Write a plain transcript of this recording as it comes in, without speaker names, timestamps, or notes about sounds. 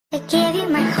I gave you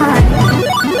my heart.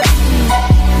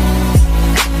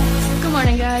 Good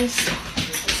morning, guys.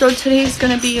 So today's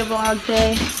gonna be a vlog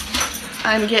day.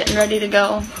 I'm getting ready to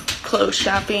go clothes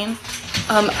shopping.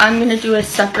 I'm gonna do a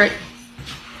separate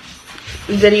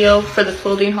video for the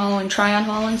clothing haul and try on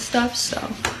haul and stuff,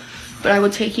 so but I will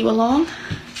take you along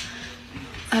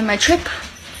on my trip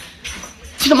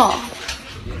to the mall.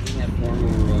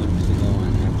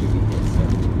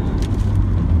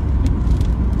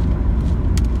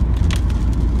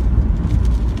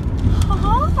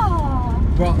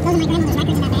 Well, those are my grandmother's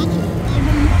records in that bag.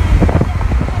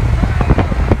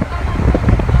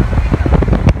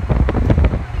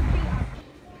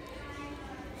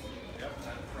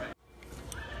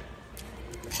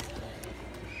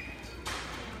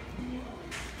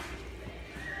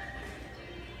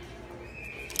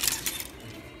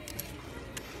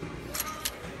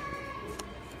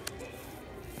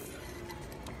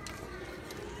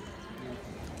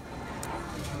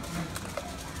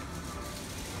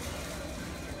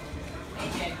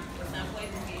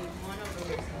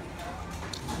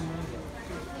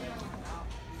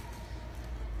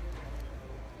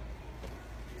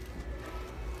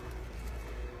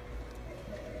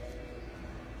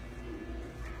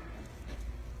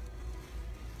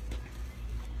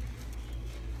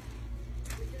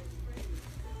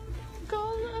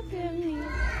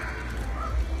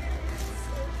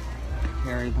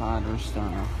 Harry Potter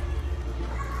style.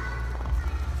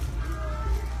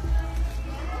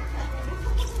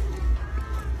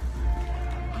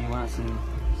 You want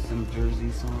some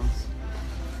Jersey sauce?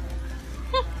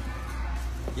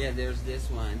 Yeah, there's this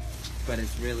one, but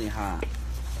it's really hot.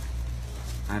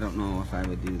 I don't know if I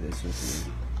would do this with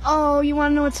you. Oh, you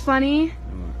wanna know what's funny?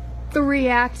 The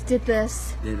React did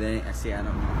this. Did they? I see, I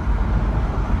don't know.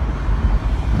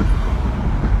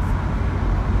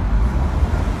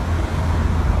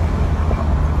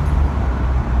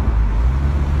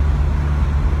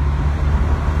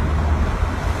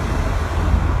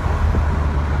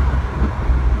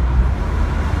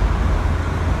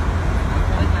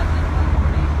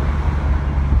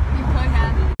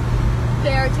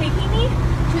 Taking me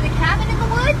to the cabin in the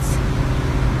woods.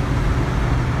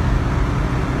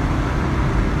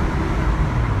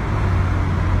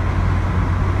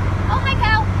 Oh, hi,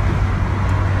 cow.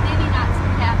 Maybe not to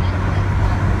the cabin, but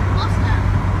close enough.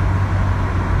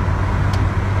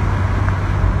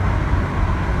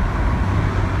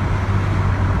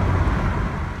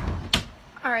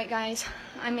 All right, guys,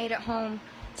 I made it home.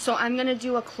 So I'm gonna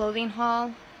do a clothing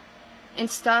haul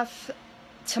and stuff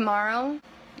tomorrow.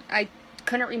 I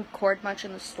couldn't record much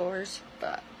in the stores,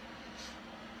 but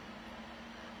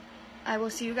I will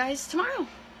see you guys tomorrow.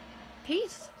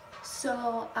 Peace.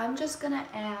 So I'm just gonna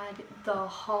add the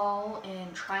haul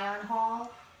and try on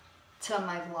haul to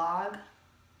my vlog.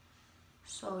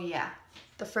 So yeah,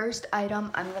 the first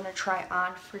item I'm gonna try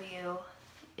on for you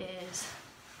is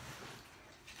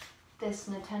this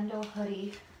Nintendo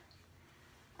hoodie.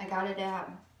 I got it at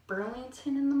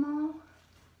Burlington in the mall.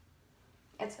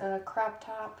 It's a crop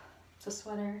top. It's a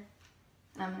sweater,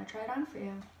 and I'm gonna try it on for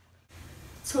you.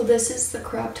 So this is the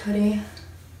cropped hoodie.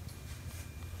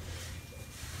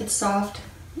 It's soft,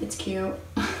 it's cute.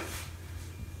 I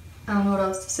don't know what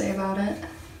else to say about it.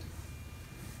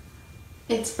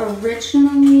 It's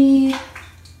originally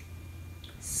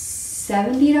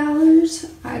 $70.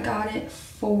 I got it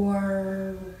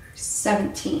for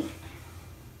 $17.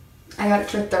 I got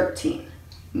it for $13,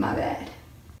 my bad.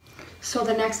 So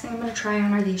the next thing I'm gonna try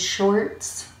on are these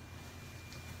shorts.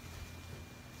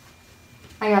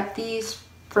 I got these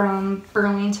from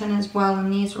Burlington as well,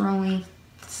 and these were only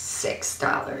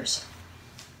 $6.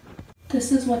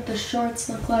 This is what the shorts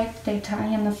look like. They tie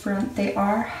in the front. They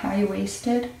are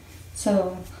high-waisted,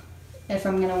 so if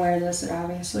I'm gonna wear this, it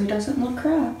obviously doesn't look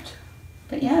cropped.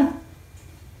 But yeah.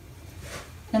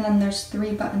 And then there's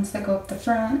 3 buttons that go up the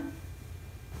front,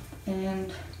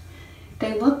 and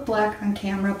they look black on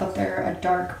camera, but they're a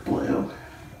dark blue.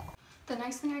 The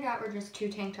next thing I got were just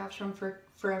 2 tank tops from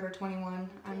Forever 21.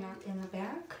 I'm not in the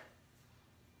back.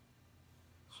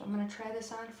 So I'm gonna try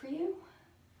this on for you,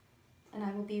 and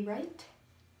I will be right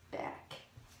back.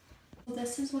 So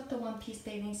this is what the one-piece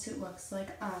bathing suit looks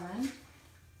like on.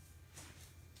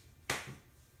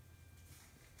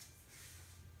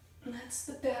 And that's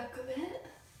the back of it.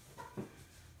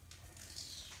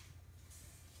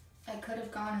 I could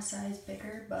have gone a size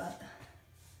bigger, but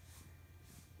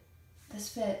this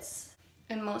fits.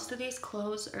 And most of these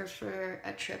clothes are for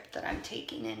a trip that I'm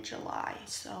taking in July,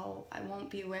 so I won't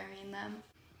be wearing them.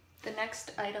 The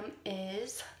next item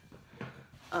is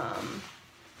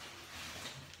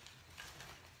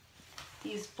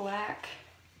these black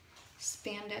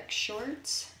spandex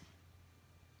shorts.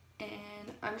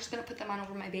 and I'm just gonna put them on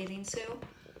over my bathing suit,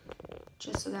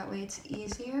 just so that way it's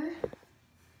easier.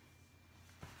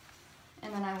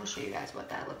 And then I will show you guys what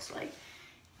that looks like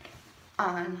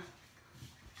on.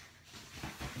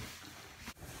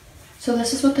 So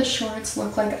this is what the shorts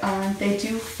look like on. They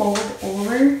do fold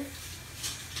over.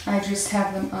 I just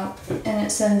have them up, and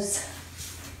it says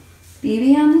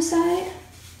baby on the side,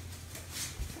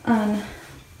 on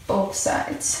both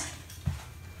sides.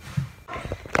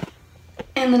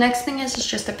 And the next thing is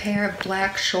just a pair of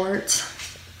black shorts.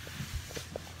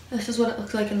 This is what it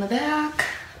looks like in the back.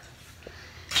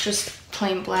 Just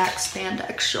plain black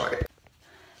spandex short.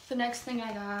 The next thing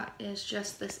I got is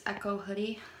just this Echo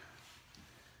hoodie.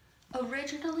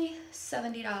 Originally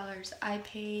 $70. I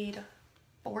paid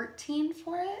 $14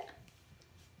 for it.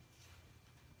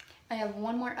 I have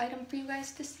one more item for you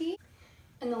guys to see.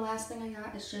 And the last thing I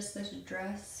got is just this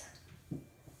dress.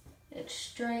 It's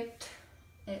striped.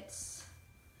 It's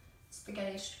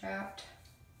spaghetti strapped.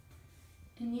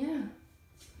 And yeah.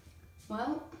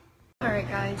 Well. Alright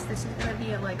guys, this is gonna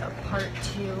be like a part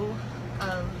 2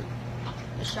 of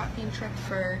the shopping trip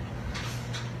for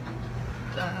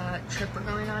the trip we're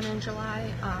going on in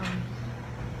July.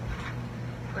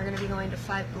 We're gonna be going to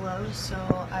Five Below, so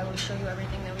I will show you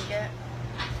everything that we get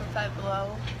from Five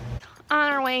Below.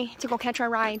 On our way to go catch our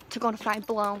ride to go to Five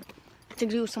Below to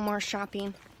do some more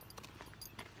shopping.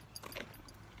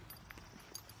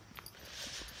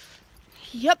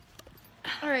 Yep.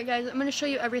 Alright guys, I'm gonna show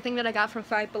you everything that I got from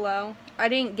Five Below. I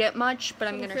didn't get much, but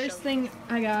I'm gonna show you. The first thing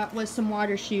I got was some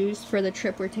water shoes for the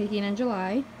trip we're taking in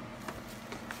July.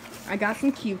 I got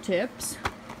some Q-tips.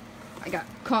 I got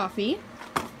coffee.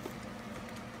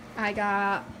 I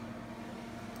got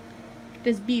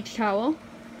this beach towel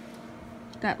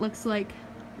that looks like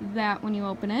that when you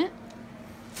open it.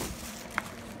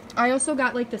 I also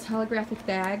got like this holographic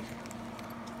bag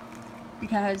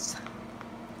because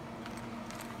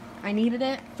I needed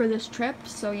it for this trip,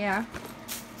 so yeah.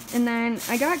 And then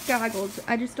I got goggles.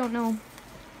 I just don't know.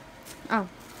 Oh,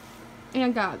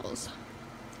 and goggles.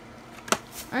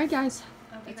 Alright guys.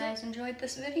 I hope you guys enjoyed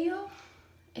this video.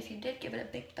 If you did, give it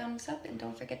a big thumbs up and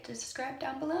don't forget to subscribe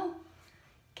down below.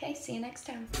 Okay, see you next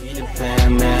time.